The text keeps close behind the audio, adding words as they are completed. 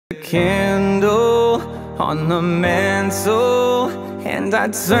candle on the mantle, and I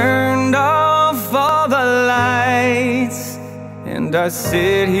turned off all the lights, and I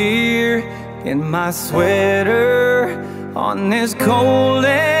sit here in my sweater on this cold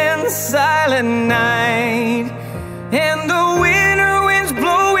and silent night. And the winter wind's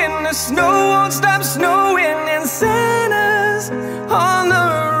blowing, the snow won't stop snowing, and Santa's on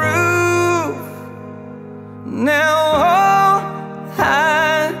the roof. Now all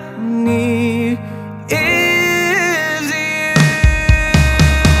I need is you.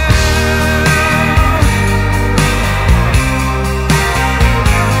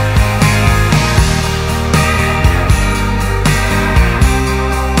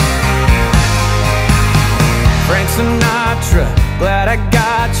 Frank Sinatra, glad I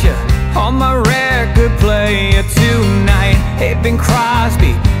got you on my record player tonight. Hey, Bing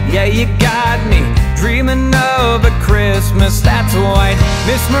Crosby, yeah, you got me dreaming of a Christmas that's white.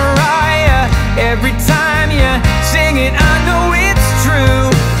 Miss Mariah, every time you sing it, I know it's true,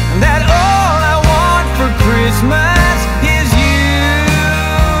 that all I want for Christmas is you.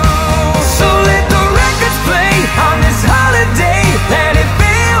 So let the records play on this holiday, let it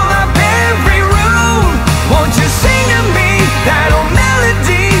fill up every room. Won't you sing to me that old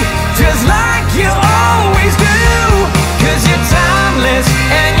melody, just like you always do? 'Cause you're timeless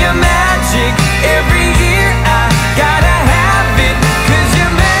and you're magic. Every year I gotta have it, 'cause you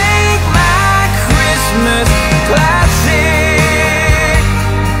make my Christmas classic.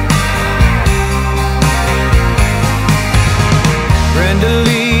 Brenda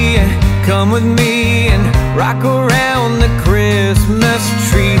Lee, come with me and rock around the Christmas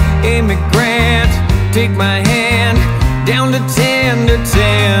tree. Amy Grant, take my hand down to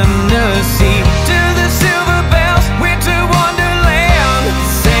Tennessee.